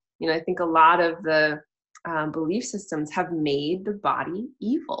I think a lot of the belief systems have made the body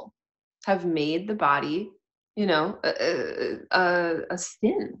evil, have made the body, a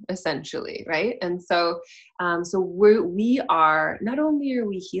sin essentially, right? And so we are not only are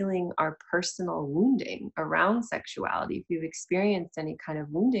we healing our personal wounding around sexuality, if we've experienced any kind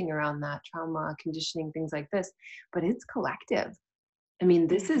of wounding around that, trauma, conditioning, things like this, but it's collective. I mean,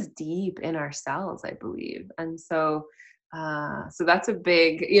 this Mhm. is deep in ourselves, I believe. And so that's a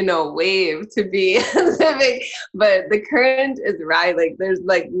big, wave to be living. But the current is right. Like there's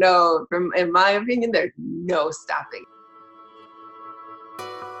like no, from in my opinion, there's no stopping.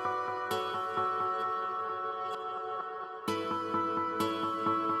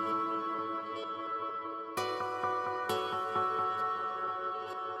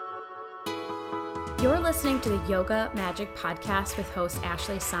 You're listening to the Yoga Magic Podcast with host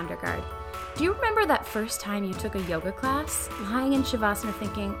Ashley Sondergaard. Do you remember that first time you took a yoga class, lying in Shavasana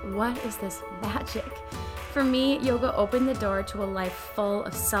thinking, what is this magic? For me, yoga opened the door to a life full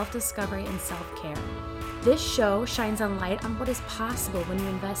of self-discovery and self-care. This show shines a light on what is possible when you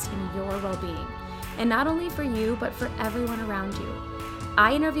invest in your well-being, and not only for you, but for everyone around you.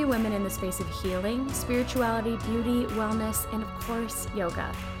 I interview women in the space of healing, spirituality, beauty, wellness, and of course,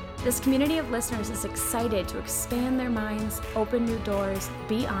 yoga. This community of listeners is excited to expand their minds, open new doors,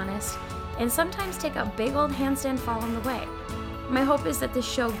 be honest, and sometimes take a big old handstand fall on the way. My hope is that this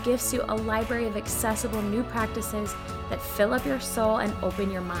show gifts you a library of accessible new practices that fill up your soul and open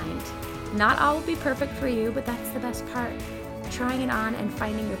your mind. Not all will be perfect for you, but that's the best part. Trying it on and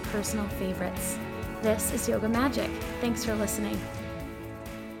finding your personal favorites. This is Yoga Magic. Thanks for listening.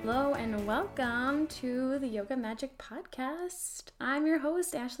 Hello and welcome to the Yoga Magic Podcast. I'm your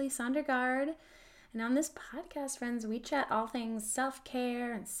host, Ashley Sondergaard. And on this podcast, friends, we chat all things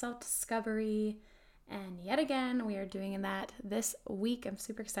self-care and self-discovery. And yet again, we are doing that this week. I'm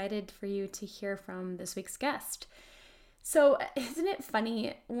super excited for you to hear from this week's guest. So isn't it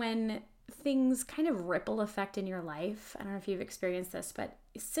funny when things kind of ripple effect in your life? I don't know if you've experienced this, but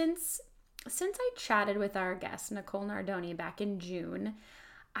since I chatted with our guest, Nicole Nardoni, back in June,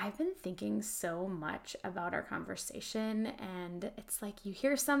 I've been thinking so much about our conversation, and it's like you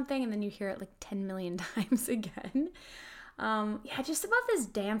hear something and then you hear it like 10 million times again. Just about this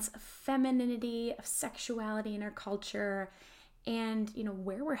dance of femininity, of sexuality in our culture, and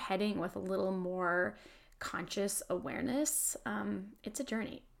where we're heading with a little more conscious awareness. It's a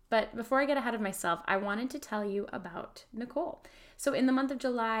journey. But before I get ahead of myself, I wanted to tell you about Nicole. So in the month of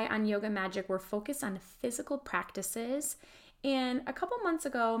July on Yoga Magic, we're focused on physical practices. And a couple months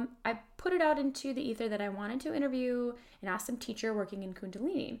ago, I put it out into the ether that I wanted to interview an awesome teacher working in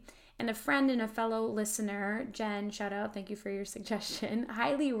Kundalini. And a friend and a fellow listener, Jen, shout out, thank you for your suggestion,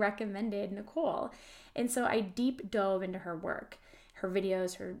 highly recommended Nicole. And so I deep dove into her work, her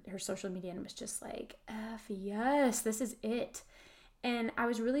videos, her social media, and was just like, F yes, this is it. And I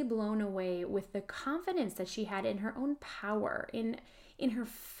was really blown away with the confidence that she had in her own power, in her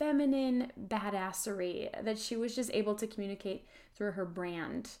feminine badassery that she was just able to communicate through her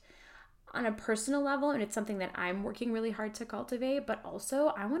brand on a personal level. And it's something that I'm working really hard to cultivate, but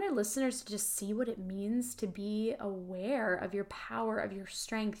also I wanted listeners to just see what it means to be aware of your power, of your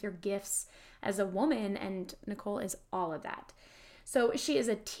strength, your gifts as a woman. And Nicole is all of that. So she is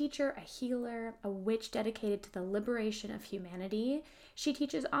a teacher, a healer, a witch dedicated to the liberation of humanity. She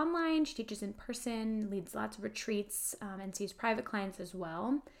teaches online, she teaches in person, leads lots of retreats, and sees private clients as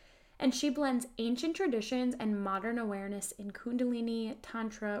well. And she blends ancient traditions and modern awareness in Kundalini,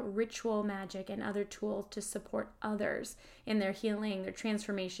 Tantra, ritual magic, and other tools to support others in their healing, their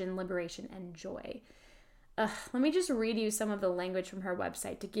transformation, liberation, and joy. Let me just read you some of the language from her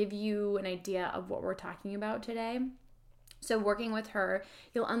website to give you an idea of what we're talking about today. So working with her,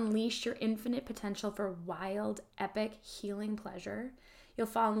 you'll unleash your infinite potential for wild, epic, healing pleasure. You'll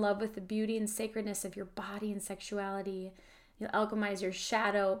fall in love with the beauty and sacredness of your body and sexuality. You'll alchemize your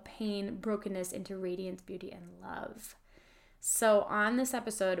shadow, pain, brokenness into radiance, beauty, and love. So on this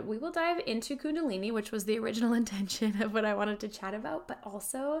episode, we will dive into Kundalini, which was the original intention of what I wanted to chat about, but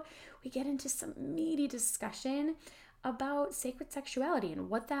also we get into some meaty discussion about sacred sexuality and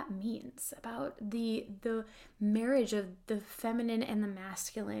what that means, about the marriage of the feminine and the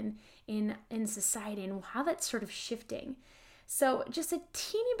masculine in society and how that's sort of shifting. So just a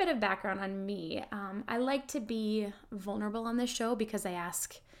teeny bit of background on me. I like to be vulnerable on this show because I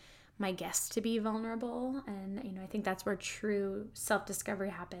ask my guests to be vulnerable, and I think that's where true self-discovery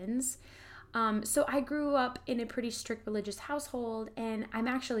happens. So I grew up in a pretty strict religious household, and I'm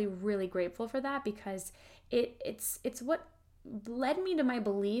actually really grateful for that because it's what led me to my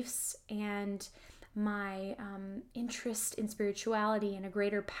beliefs, and my interest in spirituality and a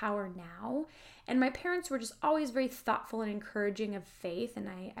greater power now. And my parents were just always very thoughtful and encouraging of faith, and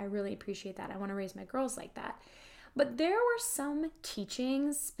I really appreciate that. I want to raise my girls like that. But there were some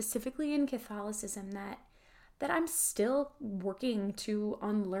teachings, specifically in Catholicism, that I'm still working to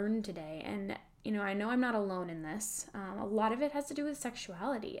unlearn today. And I know I'm not alone in this. A lot of it has to do with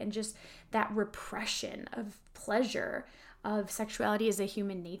sexuality and just that repression of pleasure of sexuality as a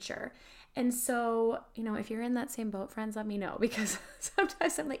human nature. And so, if you're in that same boat, friends, let me know, because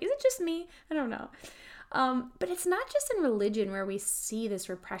sometimes I'm like, is it just me? I don't know. But it's not just in religion where we see this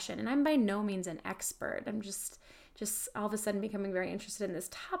repression. And I'm by no means an expert. I'm just all of a sudden becoming very interested in this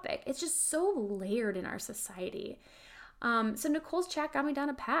topic. It's just so layered in our society. So Nicole's chat got me down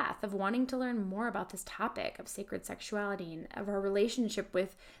a path of wanting to learn more about this topic of sacred sexuality and of our relationship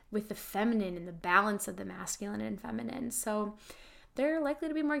with the feminine and the balance of the masculine and feminine. So there are likely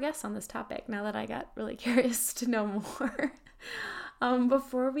to be more guests on this topic now that I got really curious to know more.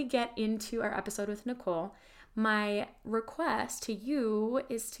 Before we get into our episode with Nicole, my request to you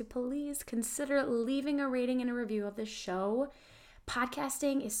is to please consider leaving a rating and a review of the show.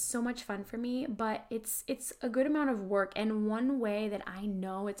 Podcasting is so much fun for me, but it's a good amount of work. And one way that I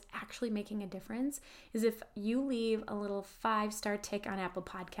know it's actually making a difference is if you leave a little 5-star tick on Apple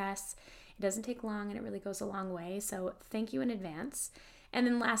Podcasts. It doesn't take long and it really goes a long way. So thank you in advance. And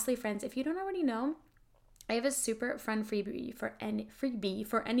then lastly, friends, if you don't already know, I have a super fun freebie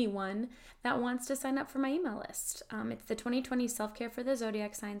for anyone that wants to sign up for my email list. It's the 2020 Self-Care for the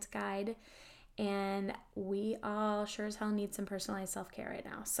Zodiac Signs Guide. And we all sure as hell need some personalized self-care right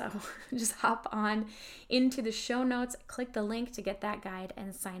now. So just hop on into the show notes, click the link to get that guide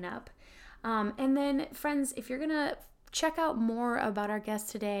and sign up. And then friends, if you're going to check out more about our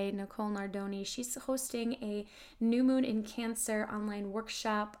guest today, Nicole Nardoni, she's hosting a New Moon in Cancer online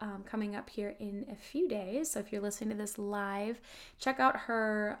workshop coming up here in a few days. So if you're listening to this live, check out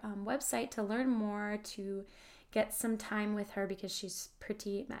her website to learn more, to get some time with her, because she's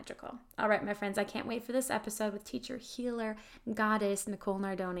pretty magical. All right, my friends, I can't wait for this episode with teacher, healer, goddess Nicole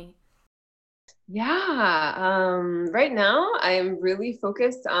Nardoni. Yeah, right now I'm really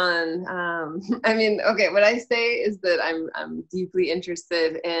focused on, what I say is that I'm deeply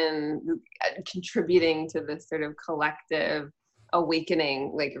interested in contributing to this sort of collective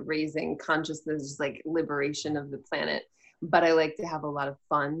awakening, like raising consciousness, like liberation of the planet. But I like to have a lot of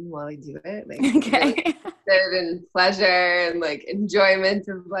fun while I do it, like Okay. really and pleasure and like enjoyment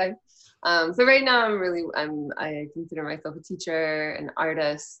of life. So right now I consider myself a teacher, an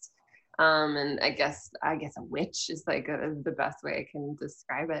artist, and I guess a witch is like the best way I can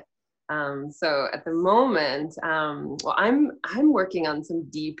describe it. So at the moment, I'm working on some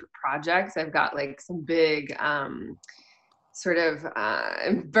deep projects. I've got like some big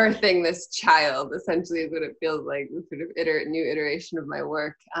birthing this child, essentially, is what it feels like, the sort of new iteration of my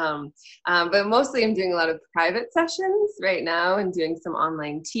work. But mostly I'm doing a lot of private sessions right now and doing some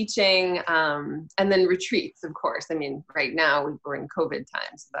online teaching, and then retreats, of course. I mean, right now we're in COVID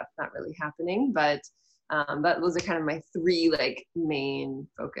time, so that's not really happening, but those are kind of my 3 like main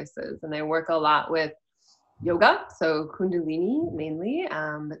focuses. And I work a lot with yoga, so Kundalini mainly,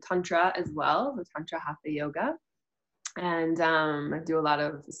 but Tantra as well, the Tantra Hatha yoga. And I do a lot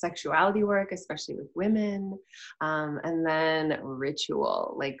of sexuality work, especially with women, and then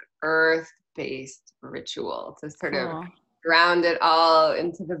ritual, like earth-based ritual, to sort of ground it all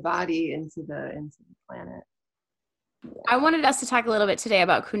into the body, into the planet. Yeah. I wanted us to talk a little bit today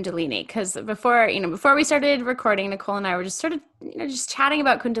about Kundalini, because before we started recording, Nicole and I were just just chatting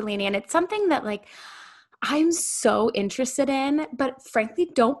about Kundalini, and it's something that like I'm so interested in, but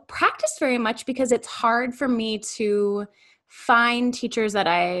frankly don't practice very much because it's hard for me to find teachers that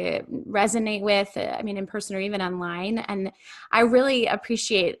I resonate with, in person or even online. And I really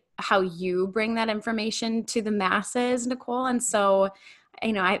appreciate how you bring that information to the masses, Nicole. And so,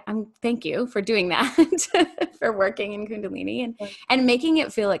 I'm thank you for doing that, for working in Kundalini and making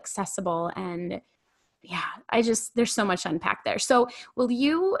it feel accessible. And yeah, there's so much to unpack there. So will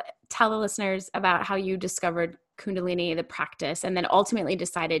you tell the listeners about how you discovered Kundalini, the practice, and then ultimately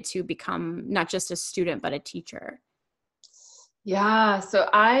decided to become not just a student, but a teacher? Yeah. So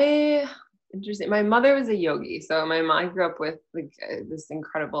interesting. My mother was a yogi. So I grew up with like this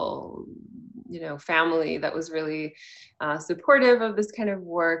incredible, family that was really supportive of this kind of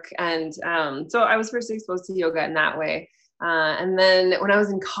work. And so I was first exposed to yoga in that way. And then when I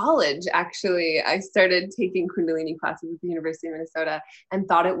was in college, actually, I started taking Kundalini classes at the University of Minnesota and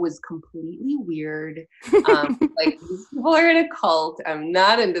thought it was completely weird. Like, these people are in a cult. I'm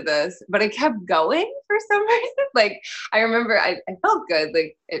not into this, but I kept going for some reason. Like, I remember I felt good.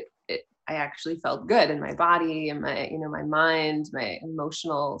 Like it I actually felt good in my body and my, my mind, my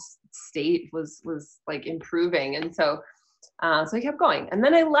emotional state was like improving. And so I kept going, and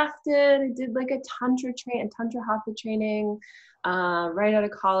then I left it. I did like a tantra hatha training right out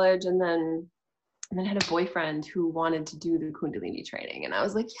of college, and then I had a boyfriend who wanted to do the Kundalini training, and I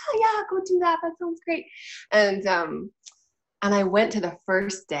was like, yeah, go do that. That sounds great. And I went to the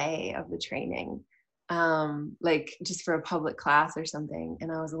first day of the training, like just for a public class or something.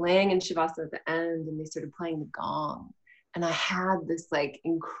 And I was laying in Shavasana at the end, and they started playing the gong. And I had this like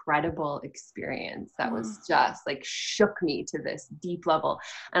incredible experience that was just like shook me to this deep level.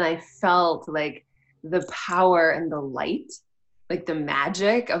 And I felt like the power and the light, like the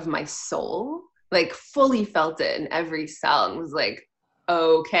magic of my soul, like fully felt it in every cell, and was like,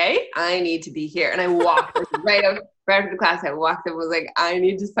 okay, I need to be here. And I walked right after the class. I walked up and was like, I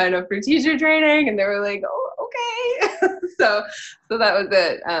need to sign up for teacher training. And they were like, oh, okay. so that was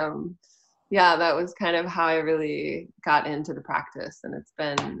it. Yeah, that was kind of how I really got into the practice. And it's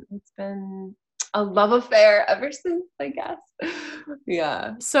been a love affair ever since, I guess.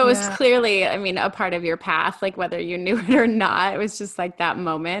 Yeah. So it's clearly, I mean, a part of your path, like whether you knew it or not, it was just like that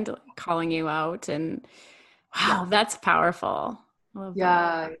moment calling you out, and wow, that's powerful. I love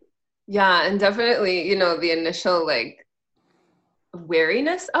that. Yeah. And definitely, the initial like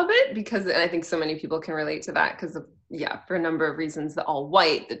wariness of it, because, and I think so many people can relate to that because of, for a number of reasons, the all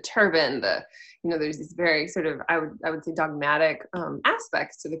white, the turban, there's these very sort of, I would say dogmatic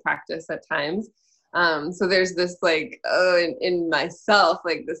aspects to the practice at times. So there's this like, in myself,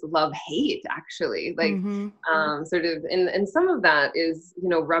 like this love-hate actually, like, sort of, and some of that is,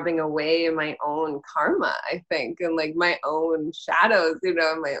 rubbing away my own karma, I think, and like my own shadows,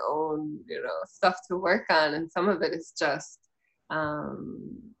 my own, stuff to work on. And some of it is just,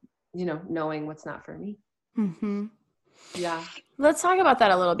 knowing what's not for me. Mm-hmm. Yeah. Let's talk about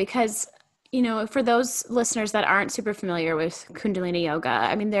that a little, because, for those listeners that aren't super familiar with Kundalini yoga,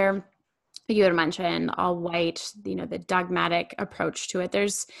 I mean, you had mentioned all white, the dogmatic approach to it.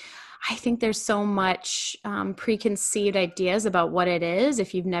 I think there's so much preconceived ideas about what it is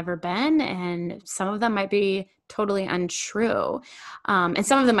if you've never been, and some of them might be totally untrue. And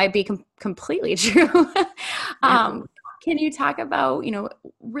some of them might be completely true. Can you talk about,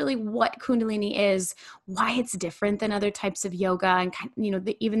 really what Kundalini is, why it's different than other types of yoga, and,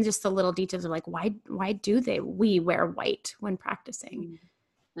 even just the little details of like, why do we wear white when practicing?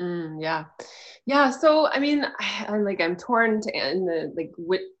 Yeah. So, I mean, I'm torn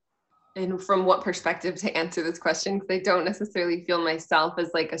from what perspective to answer this question, because I don't necessarily feel myself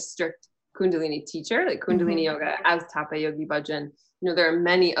as like a strict Kundalini teacher, like Kundalini yoga as Tapa Yogi Bhajan. There are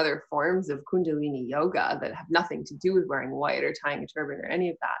many other forms of Kundalini yoga that have nothing to do with wearing white or tying a turban or any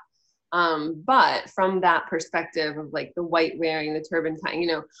of that. But from that perspective of like the white wearing, the turban tying,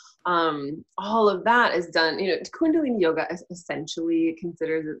 all of that is done, Kundalini yoga essentially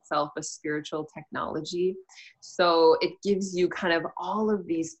considers itself a spiritual technology. So it gives you kind of all of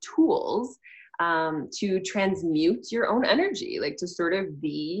these tools to transmute your own energy, like to sort of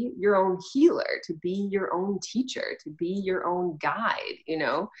be your own healer, to be your own teacher, to be your own guide,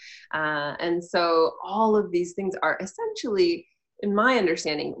 and so all of these things are essentially, in my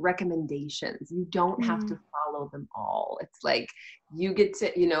understanding, recommendations. You don't have to follow them all. It's like you get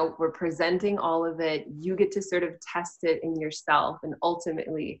to, we're presenting all of it. You get to sort of test it in yourself and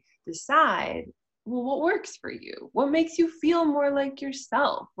ultimately decide, well, what works for you? What makes you feel more like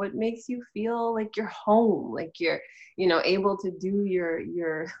yourself? What makes you feel like you're home, like you're, able to do your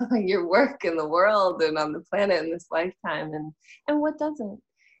your work in the world and on the planet in this lifetime, and what doesn't?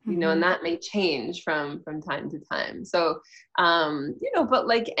 And that may change from time to time. So, but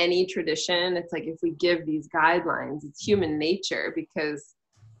like any tradition, it's like if we give these guidelines, it's human nature, because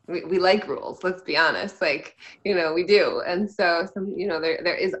we like rules, let's be honest, like, we do. And so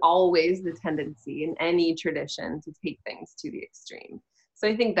there is always the tendency in any tradition to take things to the extreme. So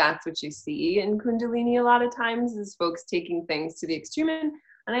I think that's what you see in Kundalini a lot of times, is folks taking things to the extreme.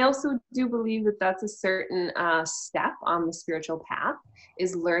 And I also do believe that that's a certain step on the spiritual path,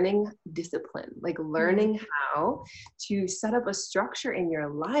 is learning discipline, like learning how to set up a structure in your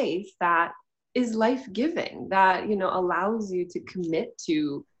life that is life-giving, that, allows you to commit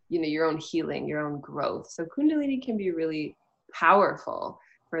to, your own healing, your own growth. So Kundalini can be really powerful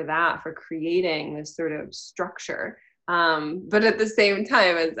for that, for creating this sort of structure. But at the same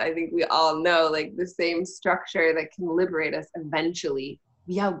time, as I think we all know, like the same structure that can liberate us, eventually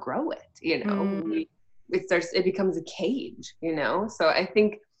we outgrow it, it becomes a cage, So I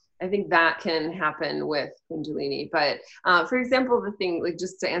think that can happen with Kundalini. But for example, the thing, like,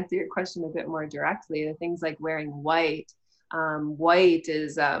 just to answer your question a bit more directly, the things like wearing white, white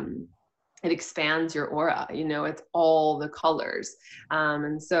is it expands your aura, it's all the colors.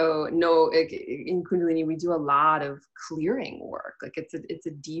 And so in Kundalini, we do a lot of clearing work. Like it's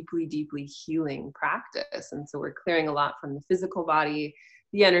a deeply, deeply healing practice. And so we're clearing a lot from the physical body,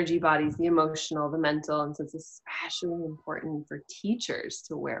 the energy bodies, the emotional, the mental. And so it's especially important for teachers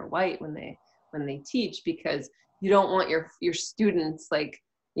to wear white when they teach, because you don't want your students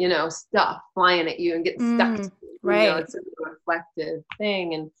stuff flying at you and get stuck to you. Right. It's a reflective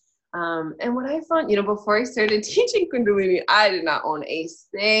thing. And what I found, before I started teaching Kundalini, I did not own a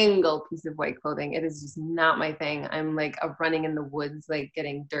single piece of white clothing. It is just not my thing. I'm like a running in the woods, like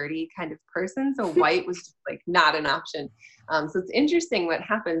getting dirty kind of person. So white was just like not an option. So it's interesting what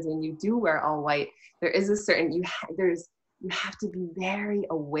happens when you do wear all white. There is a certain, you have to be very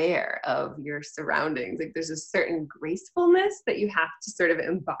aware of your surroundings. Like there's a certain gracefulness that you have to sort of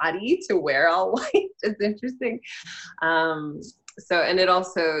embody to wear all white. It's interesting. And it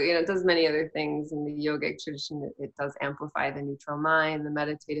also, it does many other things in the yogic tradition. It does amplify the neutral mind, the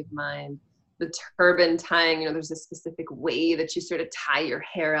meditative mind, the turban tying. There's a specific way that you sort of tie your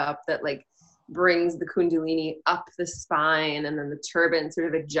hair up that like brings the Kundalini up the spine, and then the turban sort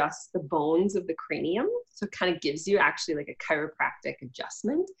of adjusts the bones of the cranium. So it kind of gives you actually like a chiropractic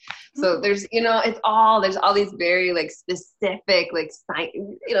adjustment. So there's, there's all these very like specific, like,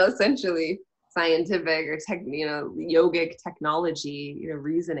 essentially scientific or yogic technology,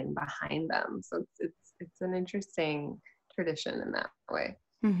 reasoning behind them. So it's an interesting tradition in that way.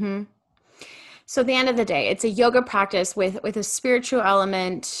 Mm-hmm. So at the end of the day, it's a yoga practice with a spiritual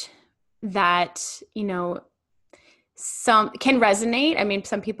element that, some can resonate. I mean,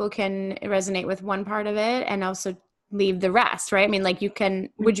 some people can resonate with one part of it and also leave the rest, right? I mean, like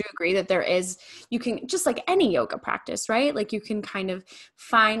would you agree that you can, just like any yoga practice, right? Like you can kind of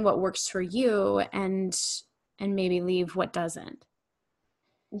find what works for you and maybe leave what doesn't.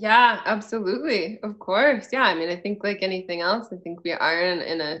 Yeah, absolutely. Of course. Yeah. I mean, I think like anything else, I think we are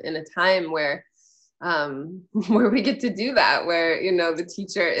in a time where we get to do that, where, the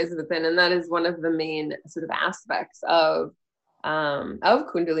teacher is within, and that is one of the main sort of aspects of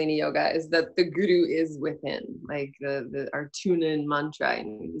Kundalini yoga, is that the guru is within, like our tune-in mantra,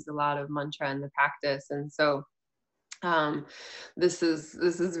 and we use a lot of mantra in the practice. And so this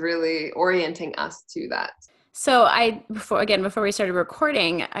is really orienting us to that. So before we started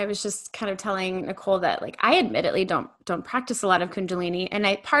recording, I was just kind of telling Nicole that like I admittedly don't practice a lot of Kundalini, and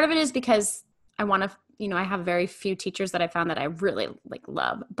part of it is because I want to, I have very few teachers that I found that I really like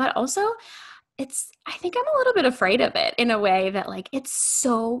love, but also I think I'm a little bit afraid of it in a way that like, it's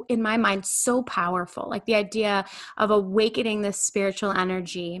so in my mind, so powerful. Like the idea of awakening this spiritual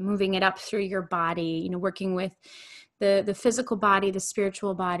energy, moving it up through your body, working with the physical body, the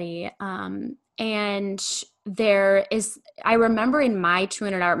spiritual body. And I remember in my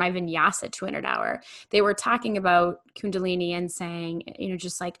 200 hour, my vinyasa 200 hour, they were talking about Kundalini and saying,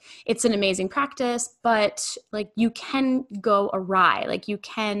 just like, it's an amazing practice, but like you can go awry, like you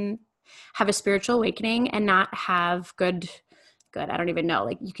can have a spiritual awakening and not have good, I don't even know,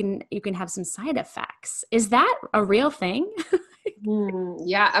 like you can have some side effects. Is that a real thing?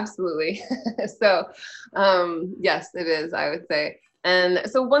 Yeah, absolutely. So, yes, it is, I would say. And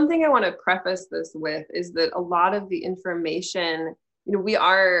so one thing I want to preface this with is that a lot of the information, the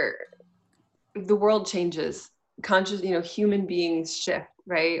world changes, human beings shift,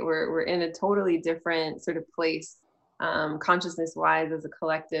 right? We're in a totally different sort of place, consciousness wise, as a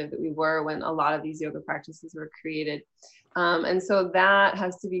collective, that we were when a lot of these yoga practices were created. And so that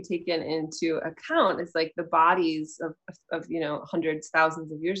has to be taken into account. It's like the bodies of hundreds,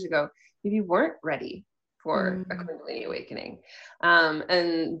 thousands of years ago, maybe weren't ready for a Kundalini awakening.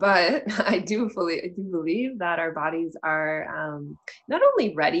 But I do believe that our bodies are not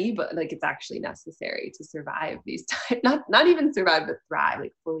only ready, but like it's actually necessary to survive these times, not even survive, but thrive,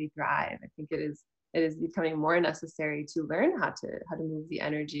 like fully thrive. I think it is becoming more necessary to learn how to move the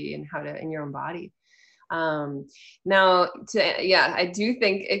energy and how to in your own body. I do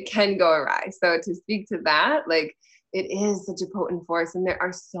think it can go awry. So to speak to that, like it is such a potent force, and there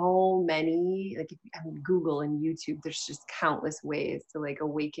are so many, like Google and YouTube, there's just countless ways to like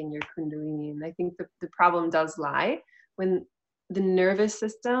awaken your Kundalini. And I think the problem does lie when the nervous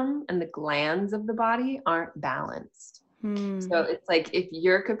system and the glands of the body aren't balanced. So it's like if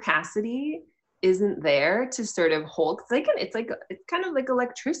your capacity isn't there to sort of hold, it's kind of like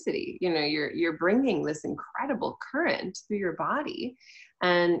electricity, you're bringing this incredible current through your body.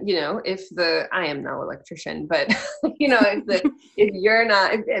 And, I am no electrician, but, if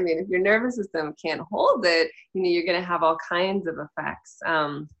your nervous system can't hold it, you're going to have all kinds of effects.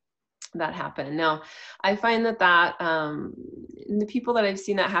 that happen. Now, I find that in the people that I've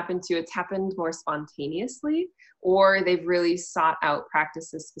seen that happen to, it's happened more spontaneously, or they've really sought out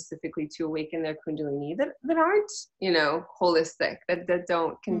practices specifically to awaken their Kundalini that aren't, holistic, that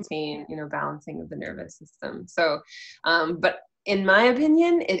don't contain, balancing of the nervous system. So, but in my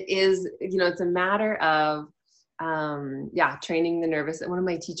opinion, it is, it's a matter of training the nervous. One of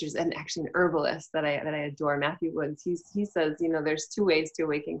my teachers, and actually an herbalist that I adore, Matthew Woods, he says, there's two ways to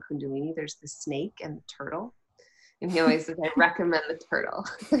awaken Kundalini. There's the snake and the turtle. And he always says, I recommend the turtle.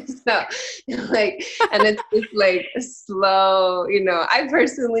 So and it's just like slow, I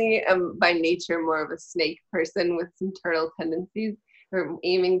personally am by nature more of a snake person with some turtle tendencies, or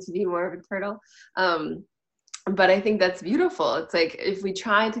aiming to be more of a turtle. But I think that's beautiful. It's like, if we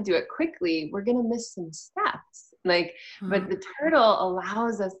try to do it quickly, we're going to miss some steps. But the turtle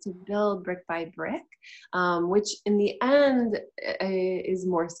allows us to build brick by brick, which in the end is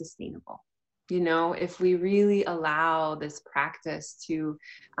more sustainable. If we really allow this practice to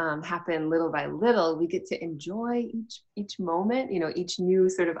happen little by little, we get to enjoy each moment, each new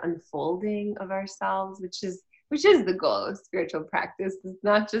sort of unfolding of ourselves, which is the goal of spiritual practice. It's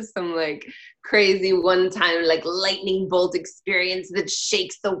not just some crazy one-time lightning bolt experience that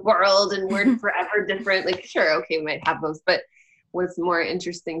shakes the world and we're forever different. Sure, okay, we might have those, but what's more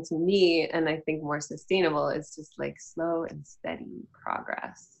interesting to me, and I think more sustainable, is just slow and steady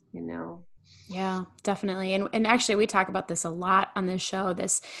progress, Yeah, definitely. And actually we talk about this a lot on this show,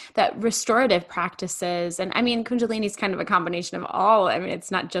 that restorative practices. And I mean, Kundalini is kind of a combination of all. I mean,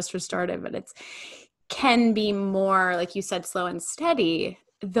 it's not just restorative, but can be more, like you said, slow and steady.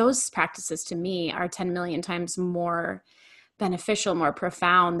 Those practices to me are 10 million times more beneficial, more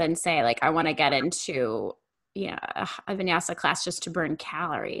profound than say, I want to get into, a vinyasa class just to burn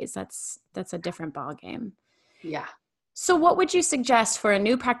calories. That's a different ballgame. Yeah. So what would you suggest for a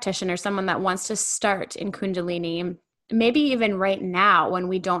new practitioner, someone that wants to start in Kundalini, maybe even right now when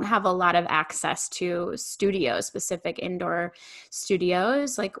we don't have a lot of access to studios, specific indoor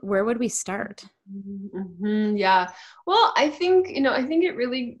studios? Where would we start? Mm-hmm. Yeah. Well, I think it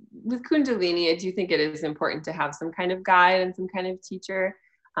really, with Kundalini, I do think it is important to have some kind of guide and some kind of teacher.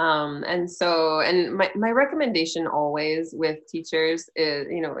 And my recommendation always with teachers is,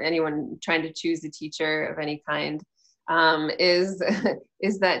 anyone trying to choose a teacher of any kind, is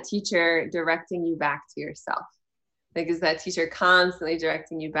that teacher directing you back to yourself. Is that teacher constantly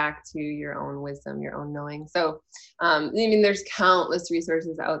directing you back to your own wisdom, your own knowing? So, there's countless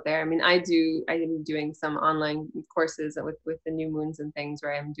resources out there. I am doing some online courses with the new moons and things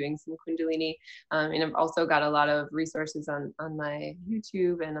where I'm doing some Kundalini. And I've also got a lot of resources on my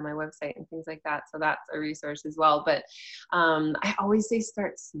YouTube and on my website and things like that. So that's a resource as well. But I always say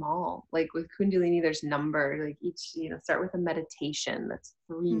start small. With Kundalini, there's number. Each, start with a meditation that's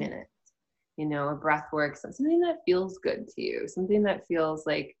 3 minutes. A breath work, something that feels good to you, something that feels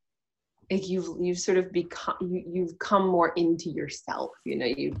like you've sort of become, you've come more into yourself,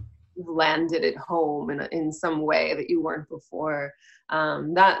 you've landed at home in some way that you weren't before.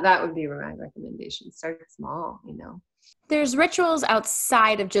 That would be my recommendation. Start small, There's rituals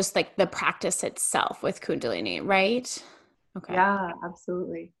outside of just the practice itself with Kundalini, right? Okay. Yeah,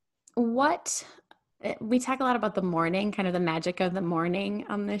 absolutely. We talk a lot about the morning, kind of the magic of the morning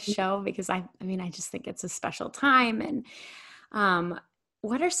on this show, because I just think it's a special time. And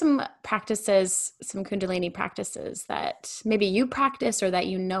what are some practices, some Kundalini practices that maybe you practice or that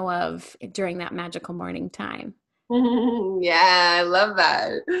you know of during that magical morning time? Yeah, I love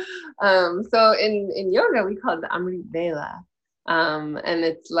that. So in yoga, we call it the Amrit Vela. And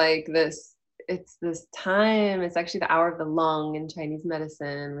it's this time, it's actually the hour of the lung in Chinese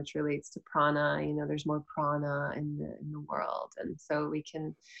medicine, which relates to prana. There's more prana in the world. And so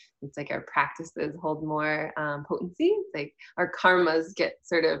it's our practices hold more potency. It's our karmas get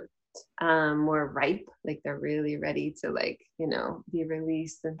sort of more ripe, they're really ready to be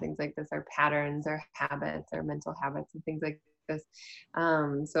released and things like this. Our patterns, our habits, our mental habits and things like this.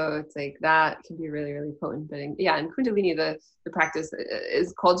 So it's that can be really, really potent. But in Kundalini, the practice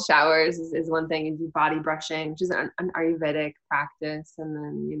is cold showers is one thing, and do body brushing, which is an Ayurvedic practice. And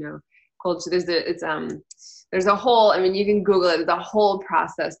then, cold, there's a whole, you can Google it, the whole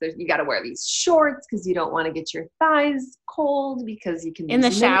process. You got to wear these shorts because you don't want to get your thighs cold because you can. In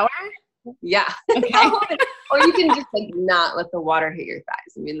the shower? Yeah. Okay. Or you can just not let the water hit your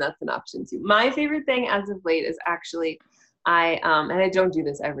thighs. That's an option too. My favorite thing as of late is actually, and I don't do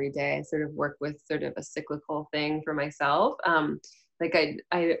this every day. I sort of work with sort of a cyclical thing for myself. I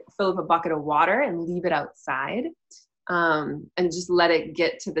fill up a bucket of water and leave it outside and just let it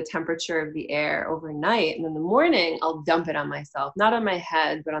get to the temperature of the air overnight. And in the morning, I'll dump it on myself, not on my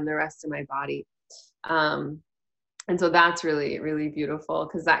head, but on the rest of my body. And so that's really, really beautiful,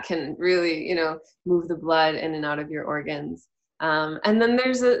 because that can really, move the blood in and out of your organs. And then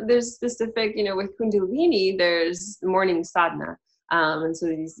there's specific, with Kundalini, there's morning sadhana. And so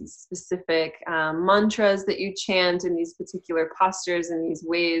these specific mantras that you chant in these particular postures and these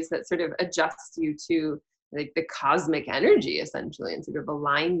ways that sort of adjust you to like the cosmic energy, essentially, and sort of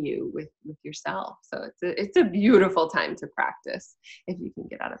align you with yourself. So it's a beautiful time to practice if you can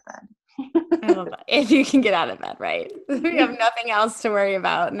get out of bed. I love that. If you can get out of bed, right? We have nothing else to worry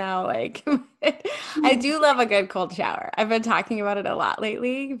about now. Like, I do love a good cold shower. I've been talking about it a lot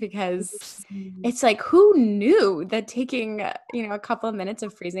lately, because it's like, who knew that taking, a couple of minutes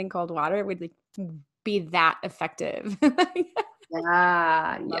of freezing cold water would be that effective?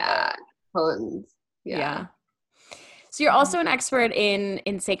 Yeah. Potent. Yeah. So you're also an expert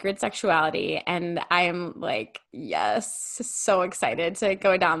in sacred sexuality, and I am like, yes, so excited to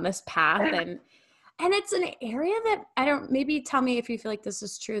go down this path. And it's an area that maybe tell me if you feel like this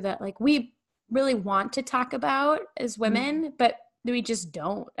is true, that like we really want to talk about as women, but we just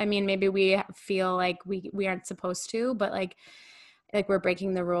don't. I mean, maybe we feel like we aren't supposed to, but like we're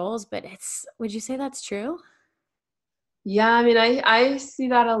breaking the rules. But would you say that's true? Yeah, I mean, I see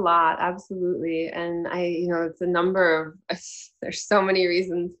that a lot, absolutely. And it's a number of, there's so many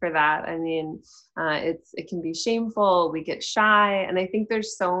reasons for that. I mean, it can be shameful, we get shy, and I think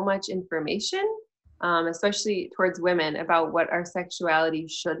there's so much information, especially towards women, about what our sexuality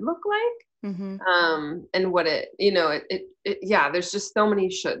should look like. And what there's just so many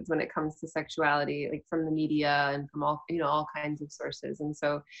shoulds when it comes to sexuality, like from the media and from all kinds of sources. And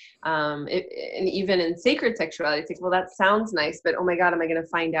so, and even in sacred sexuality, it's like, well, that sounds nice, but oh my God, am I going to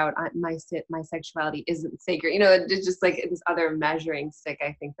find out my sexuality isn't sacred? It's just like this other measuring stick,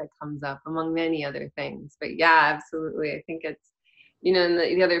 I think, that comes up among many other things. But yeah, absolutely. I think it's, and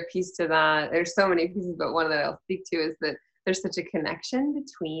the other piece to that, there's so many pieces, but one that I'll speak to is that there's such a connection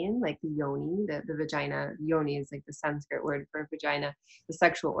between like the yoni, the vagina. Yoni is like the Sanskrit word for vagina, the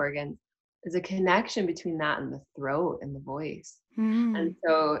sexual organ. There's a connection between that and the throat and the voice. And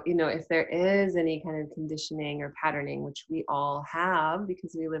so, if there is any kind of conditioning or patterning, which we all have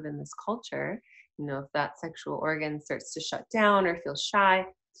because we live in this culture, if that sexual organ starts to shut down or feel shy,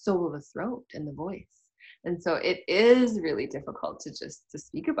 so will the throat and the voice. And so it is really difficult to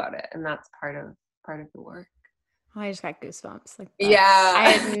speak about it. And that's part of the work. Oh, I just got goosebumps. Like, yeah, I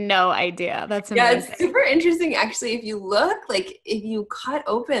had no idea. That's amazing. Yeah, it's super interesting. Actually, if you cut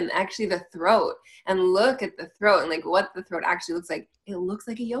open actually the throat and look at the throat and like what the throat actually looks like, it looks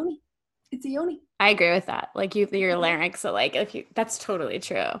like a yoni. It's a yoni. I agree with that. Like your larynx. So like, that's totally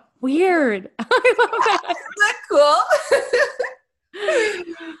true. Weird. I love that. Isn't that cool?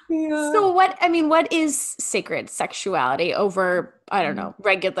 Yeah. So what is sacred sexuality over, I don't know,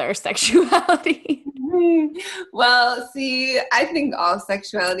 regular sexuality? Well, see, I think all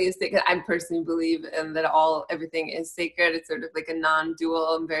sexuality is sacred. I personally believe that everything is sacred. It's sort of like a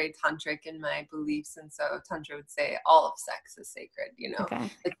non-dual. I'm very tantric in my beliefs, and so Tantra would say all of sex is sacred. Okay.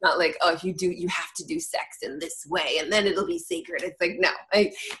 It's not like, oh, if you have to do sex in this way and then it'll be sacred. It's like, no,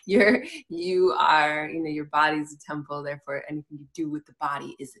 you are, your body's a temple. Therefore, anything you do with the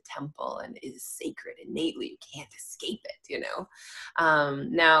body is a temple and is sacred innately. You can't escape it.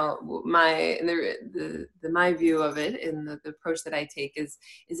 Now my view of it and the approach that I take is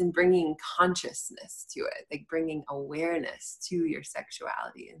in bringing consciousness to it, like bringing awareness to your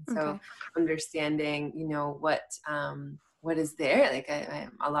sexuality. And so understanding, what is there. Like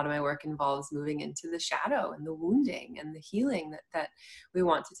a lot of my work involves moving into the shadow and the wounding and the healing that we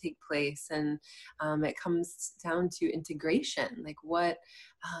want to take place. And it comes down to integration. Like what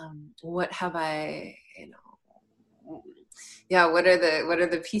have I, what are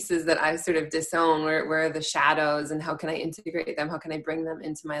the pieces that I sort of disown? Where are the shadows, and how can I integrate them? How can I bring them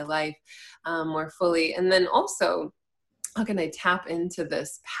into my life more fully? And then also, how can I tap into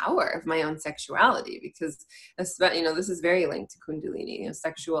this power of my own sexuality? Because this is very linked to Kundalini.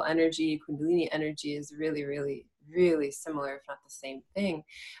 Sexual energy, Kundalini energy is really, really, really similar, if not the same thing.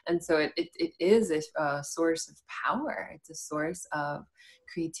 And so it is a source of power. It's a source of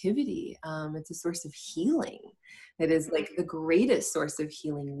creativity. It's a source of healing. It is like the greatest source of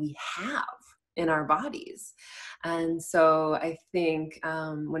healing we have in our bodies. And so I think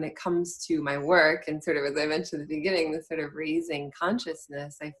when it comes to my work, and sort of as I mentioned at the beginning, the sort of raising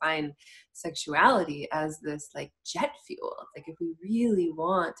consciousness, I find sexuality as this like jet fuel. Like if we really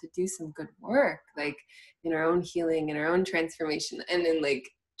want to do some good work, like in our own healing and our own transformation and in like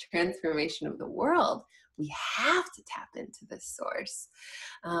transformation of the world, We have to tap into this source.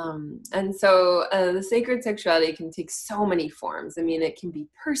 And so the sacred sexuality can take so many forms. I mean, it can be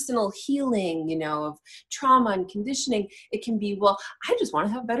personal healing, of trauma and conditioning. It can be, well, I just want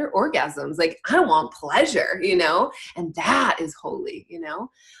to have better orgasms. Like, I want pleasure, and that is holy,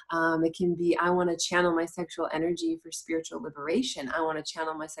 It can be, I want to channel my sexual energy for spiritual liberation. I want to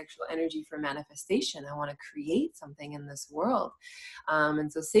channel my sexual energy for manifestation. I want to create something in this world.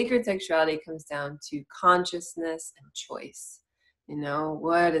 And so sacred sexuality comes down to consciousness and choice.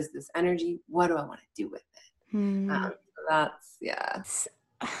 What is this energy? What do I want to do with it? That's, yeah.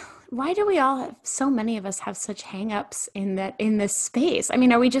 Why do we all have, so many of us have such hangups in this space? I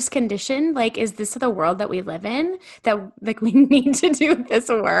mean, are we just conditioned? Like, is this the world that we live in, that like we need to do this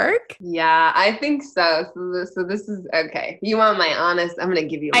work? Yeah, I think so. So this is okay. You want my honest? I'm going to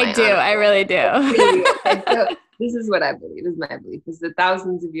give you my honest. I really do. Okay, so this is what I believe. This is my belief. Is that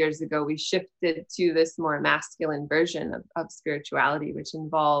thousands of years ago, we shifted to this more masculine version of spirituality, which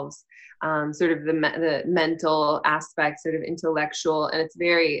involves sort of the mental aspect, sort of intellectual, and it's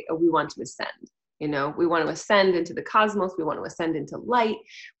very, we want to ascend. We want to ascend into the cosmos. We want to ascend into light.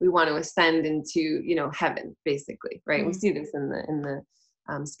 We want to ascend into, heaven, basically, right? Mm-hmm. We see this in the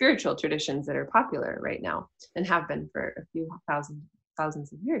spiritual traditions that are popular right now and have been for a few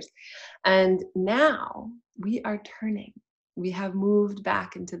thousands of years. And now we are turning. We have moved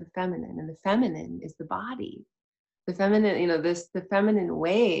back into the feminine, and the feminine is the body. The feminine, the feminine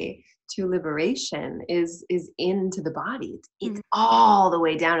way to liberation is into the body. It's all the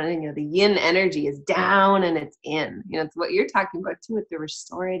way down, and the yin energy is down and it's in. It's what you're talking about too, with the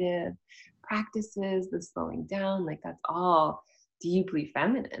restorative practices, the slowing down. Like, that's all deeply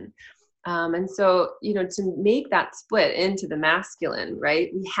feminine. And so, to make that split into the masculine,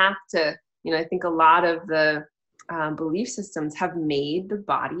 right, we have to, I think a lot of the belief systems have made the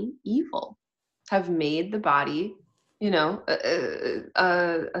body evil, have made the body,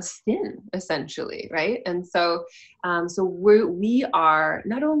 a sin, essentially, right? And so, we are,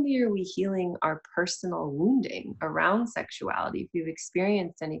 not only are we healing our personal wounding around sexuality, if we've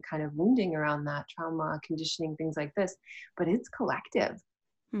experienced any kind of wounding around that, trauma, conditioning, things like this, but it's collective.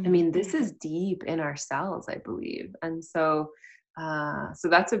 I mean, this is deep in ourselves, I believe. And so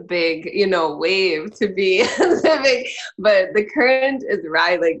that's a big, wave to be living, but the current is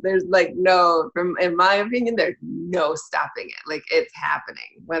right. Like, there's in my opinion, there's no stopping it. Like, it's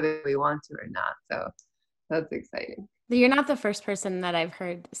happening whether we want to or not. So that's exciting. You're not the first person that I've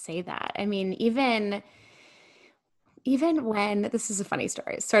heard say that. I mean, even when, this is a funny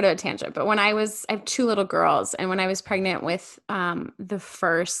story, it's sort of a tangent, but I have two little girls, and when I was pregnant with the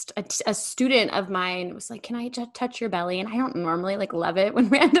first, a student of mine was like, can I just touch your belly? And I don't normally love it when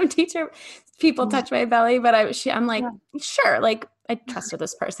random people touch my belly, but I'm like, sure. Like, I trusted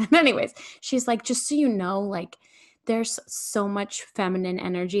this person. Anyways, she's like, just so you know, there's so much feminine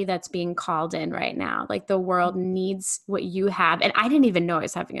energy that's being called in right now. Like, the world needs what you have. And I didn't even know I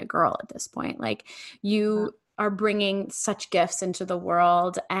was having a girl at this point. Like, you are bringing such gifts into the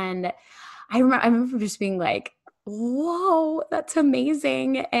world. And I remember just being like, whoa, that's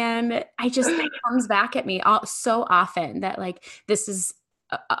amazing. And it comes back at me so often that this is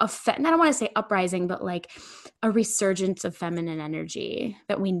I don't want to say uprising, but a resurgence of feminine energy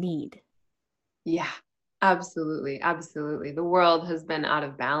that we need. Yeah. Absolutely. Absolutely. The world has been out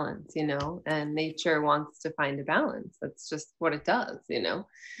of balance, and nature wants to find a balance. That's just what it does,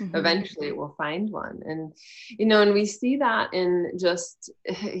 Eventually it will find one. And, and we see that in just,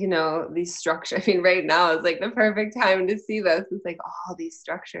 these structures. I mean, right now is the perfect time to see this. It's all these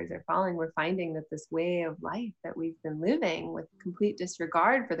structures are falling. We're finding that this way of life that we've been living with complete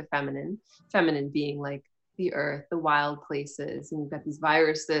disregard for the feminine being the earth, the wild places, and we've got these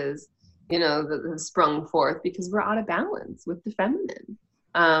viruses, that have sprung forth because we're out of balance with the feminine.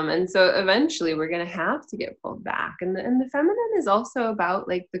 And so eventually we're going to have to get pulled back. And the feminine is also about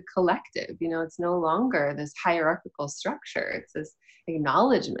the collective, it's no longer this hierarchical structure. It's this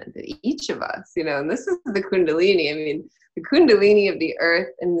acknowledgement that each of us, and this is the Kundalini. I mean, the Kundalini of the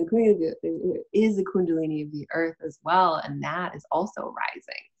earth, and the Kundalini is the Kundalini of the earth as well. And that is also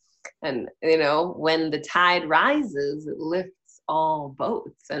rising. And, when the tide rises, it lifts all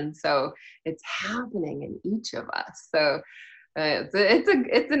boats. And so it's happening in each of us. So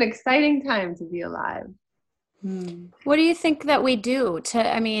it's an exciting time to be alive. What do you think that we do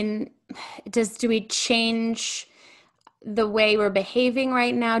do we change the way we're behaving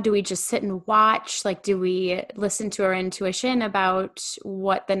right now? Do we just sit and watch? Do we listen to our intuition about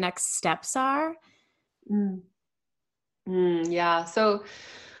what the next steps are? Yeah. So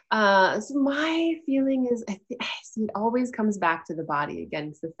So my feeling is, I see it always comes back to the body again,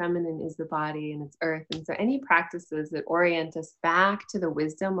 because the feminine is the body and it's earth. And so any practices that orient us back to the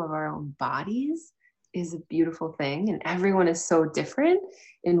wisdom of our own bodies is a beautiful thing. And everyone is so different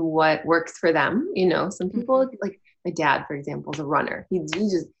in what works for them. Some people, like my dad, for example, is a runner. He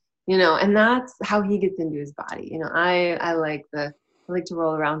just, and that's how he gets into his body. I like to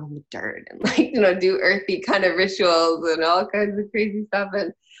roll around in the dirt and do earthy kind of rituals and all kinds of crazy stuff.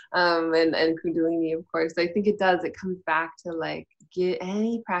 And Kundalini, of course. So I think it comes back to get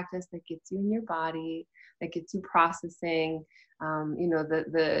any practice that gets you in your body, that gets you processing,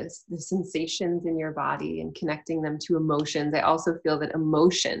 the sensations in your body and connecting them to emotions. I also feel that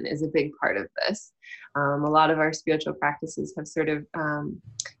emotion is a big part of this. A lot of our spiritual practices have sort of,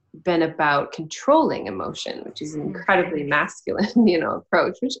 been about controlling emotion, which is an incredibly masculine,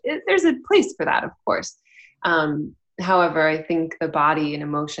 approach, there's a place for that, of course. However, I think the body and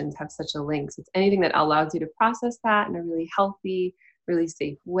emotions have such a link. So it's anything that allows you to process that in a really healthy, really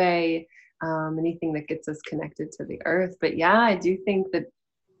safe way. Anything that gets us connected to the earth. But yeah, I do think that,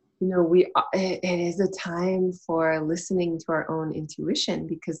 it is a time for listening to our own intuition,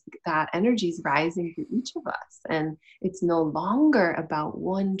 because that energy is rising through each of us. And it's no longer about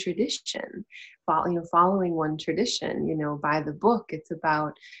one tradition, following one tradition, by the book. It's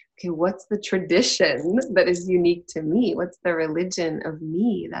about, okay, what's the tradition that is unique to me? What's the religion of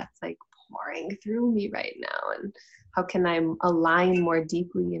me that's pouring through me right now? And how can I align more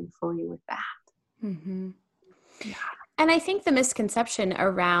deeply and fully with that? Mm-hmm. Yeah. And I think the misconception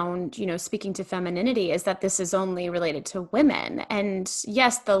around, speaking to femininity is that this is only related to women. And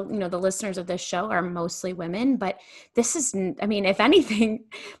yes, the listeners of this show are mostly women, but this is, if anything,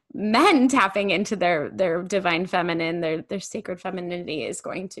 men tapping into their divine feminine, their sacred femininity is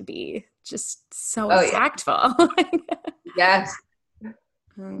going to be just so impactful. Yes.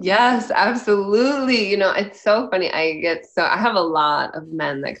 Yes, absolutely. It's so funny. I have a lot of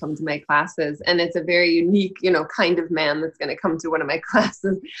men that come to my classes, and it's a very unique, kind of man that's going to come to one of my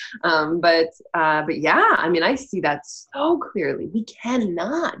classes. But yeah, I see that so clearly. We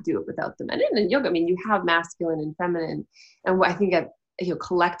cannot do it without the men. And in yoga, you have masculine and feminine. And I think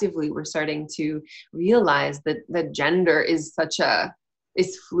collectively, we're starting to realize that gender is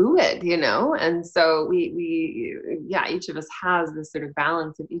is fluid, and so we each of us has this sort of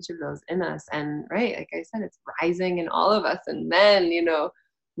balance of each of those in us. And right, like I said, it's rising in all of us. And then,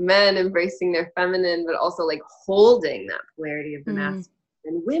 men embracing their feminine, but also holding that polarity of the masculine,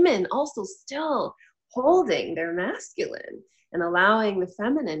 and women also still holding their masculine and allowing the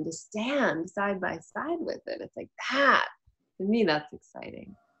feminine to stand side by side with it. It's that, to me, that's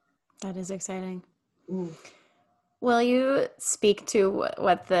exciting. That is exciting. Will you speak to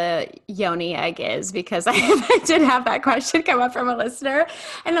what the yoni egg is? Because I did have that question come up from a listener,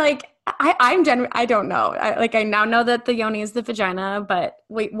 and I don't know. I now know that the yoni is the vagina, but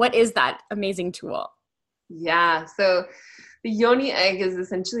wait, what is that amazing tool? Yeah, so the yoni egg is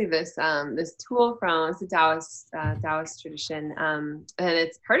essentially this tool from the Taoist tradition, and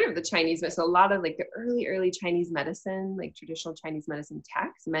it's part of the Chinese. So a lot of the early Chinese medicine, traditional Chinese medicine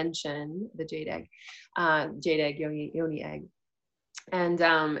texts mention the jade egg, yoni egg, and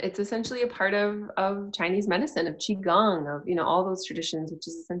it's essentially a part of Chinese medicine, of qigong, of all those traditions, which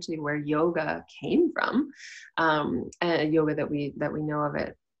is essentially where yoga came from, yoga that we know of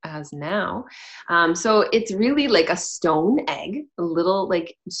it as now. So it's really like a stone egg, a little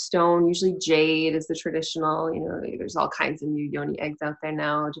stone, usually jade is the traditional, there's all kinds of new yoni eggs out there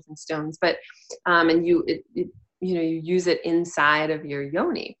now, different stones, but and you use it inside of your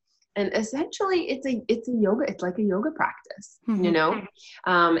yoni. And essentially it's like a yoga practice.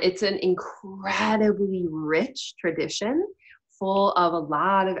 It's an incredibly rich tradition, full of a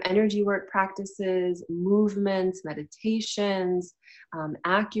lot of energy work practices, movements, meditations,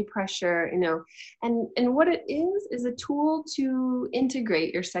 acupressure, and what it is a tool to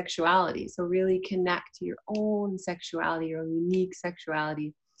integrate your sexuality. So really connect to your own sexuality, your own unique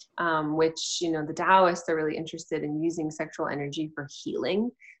sexuality, which, the Taoists are really interested in using sexual energy for healing.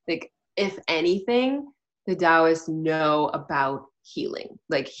 If anything, the Taoists know about healing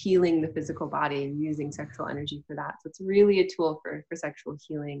the physical body and using sexual energy for that. So it's really a tool for sexual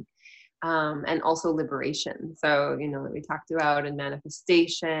healing, and also liberation. So, that we talked about, and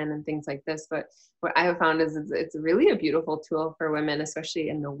manifestation and things like this. But what I have found is it's really a beautiful tool for women, especially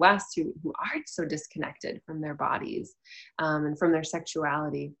in the West, who are so disconnected from their bodies, and from their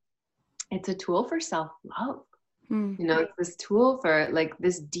sexuality. It's a tool for self-love. It's this tool for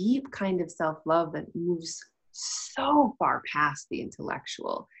this deep kind of self-love that moves so far past the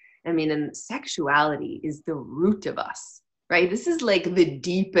intellectual. And sexuality is the root of us, right? This is like the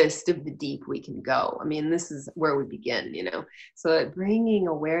deepest of the deep we can go. I mean, this is where we begin, So bringing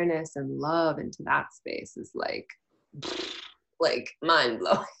awareness and love into that space is like mind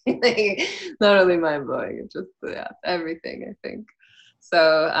blowing. Like, not only mind blowing, it's just everything, I think.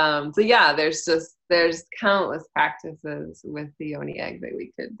 So yeah, there's countless practices with the yoni egg that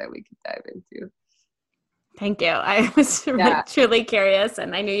we could dive into. Thank you. I was truly curious,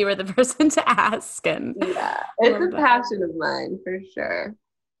 and I knew you were the person to ask. And yeah, it's a passion of mine for sure.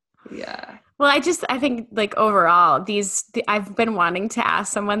 Yeah. Well, I think like overall, I've been wanting to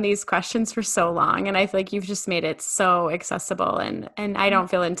ask someone these questions for so long, and I feel like you've just made it so accessible, and I don't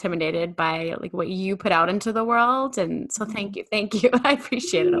feel intimidated by like what you put out into the world. And so thank you. I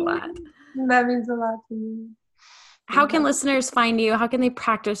appreciate it a lot. That means a lot to me. How can listeners find you? How can they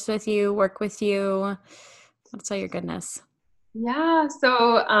practice with you, work with you? What's all your goodness? Yeah.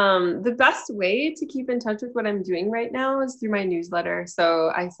 So the best way to keep in touch with what I'm doing right now is through my newsletter.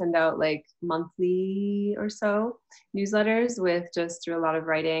 So I send out like monthly or so newsletters with just through a lot of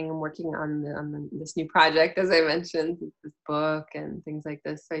writing. I'm working on this new project, as I mentioned, this book and things like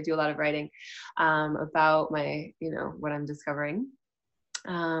this. So I do a lot of writing about my, what I'm discovering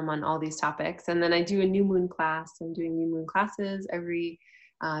on all these topics. And then I do a new moon class. I'm doing new moon classes every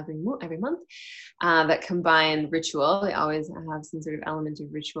month that combine ritual. They always have some sort of element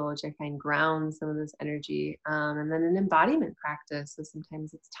of ritual, which I find grounds some of this energy. And then an embodiment practice. So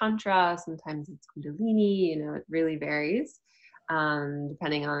sometimes it's Tantra, sometimes it's Kundalini, it really varies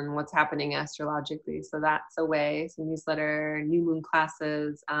depending on what's happening astrologically. So that's a way. So newsletter, new moon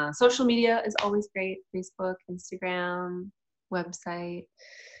classes, social media is always great. Facebook, Instagram, website.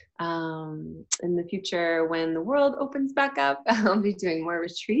 In the future, when the world opens back up, I'll be doing more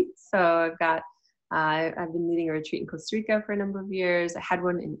retreats. So I've been leading a retreat in Costa Rica for a number of years. I had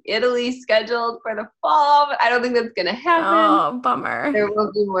one in Italy scheduled for the fall, but I don't think that's going to happen. Oh, bummer. There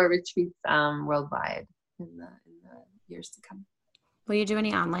will be more retreats worldwide in the years to come. Will you do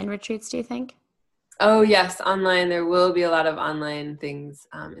any online retreats, do you think? Oh, yes, online. There will be a lot of online things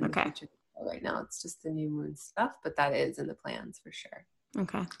in the future. Right now, it's just the new moon stuff, but that is in the plans for sure.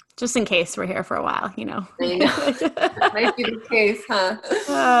 Okay. Just in case we're here for a while, I know. Might be the case, huh?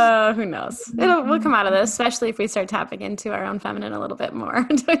 Who knows? We'll come out of this, especially if we start tapping into our own feminine a little bit more.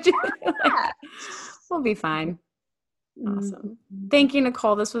 Don't you feel like we'll be fine. Awesome. Thank you,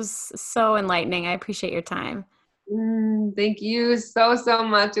 Nicole. This was so enlightening. I appreciate your time. Thank you so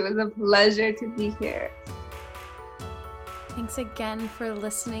much. It was a pleasure to be here. Thanks again for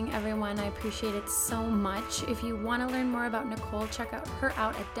listening, everyone. I appreciate it so much. If you want to learn more about Nicole, check her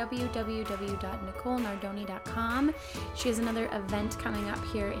out at www.nicolenardoni.com. She has another event coming up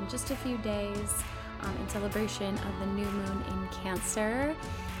here in just a few days in celebration of the new moon in Cancer.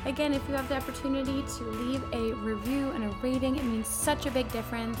 Again, if you have the opportunity to leave a review and a rating, it means such a big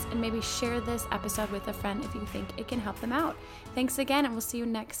difference. And maybe share this episode with a friend if you think it can help them out. Thanks again, and we'll see you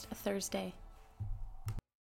next Thursday.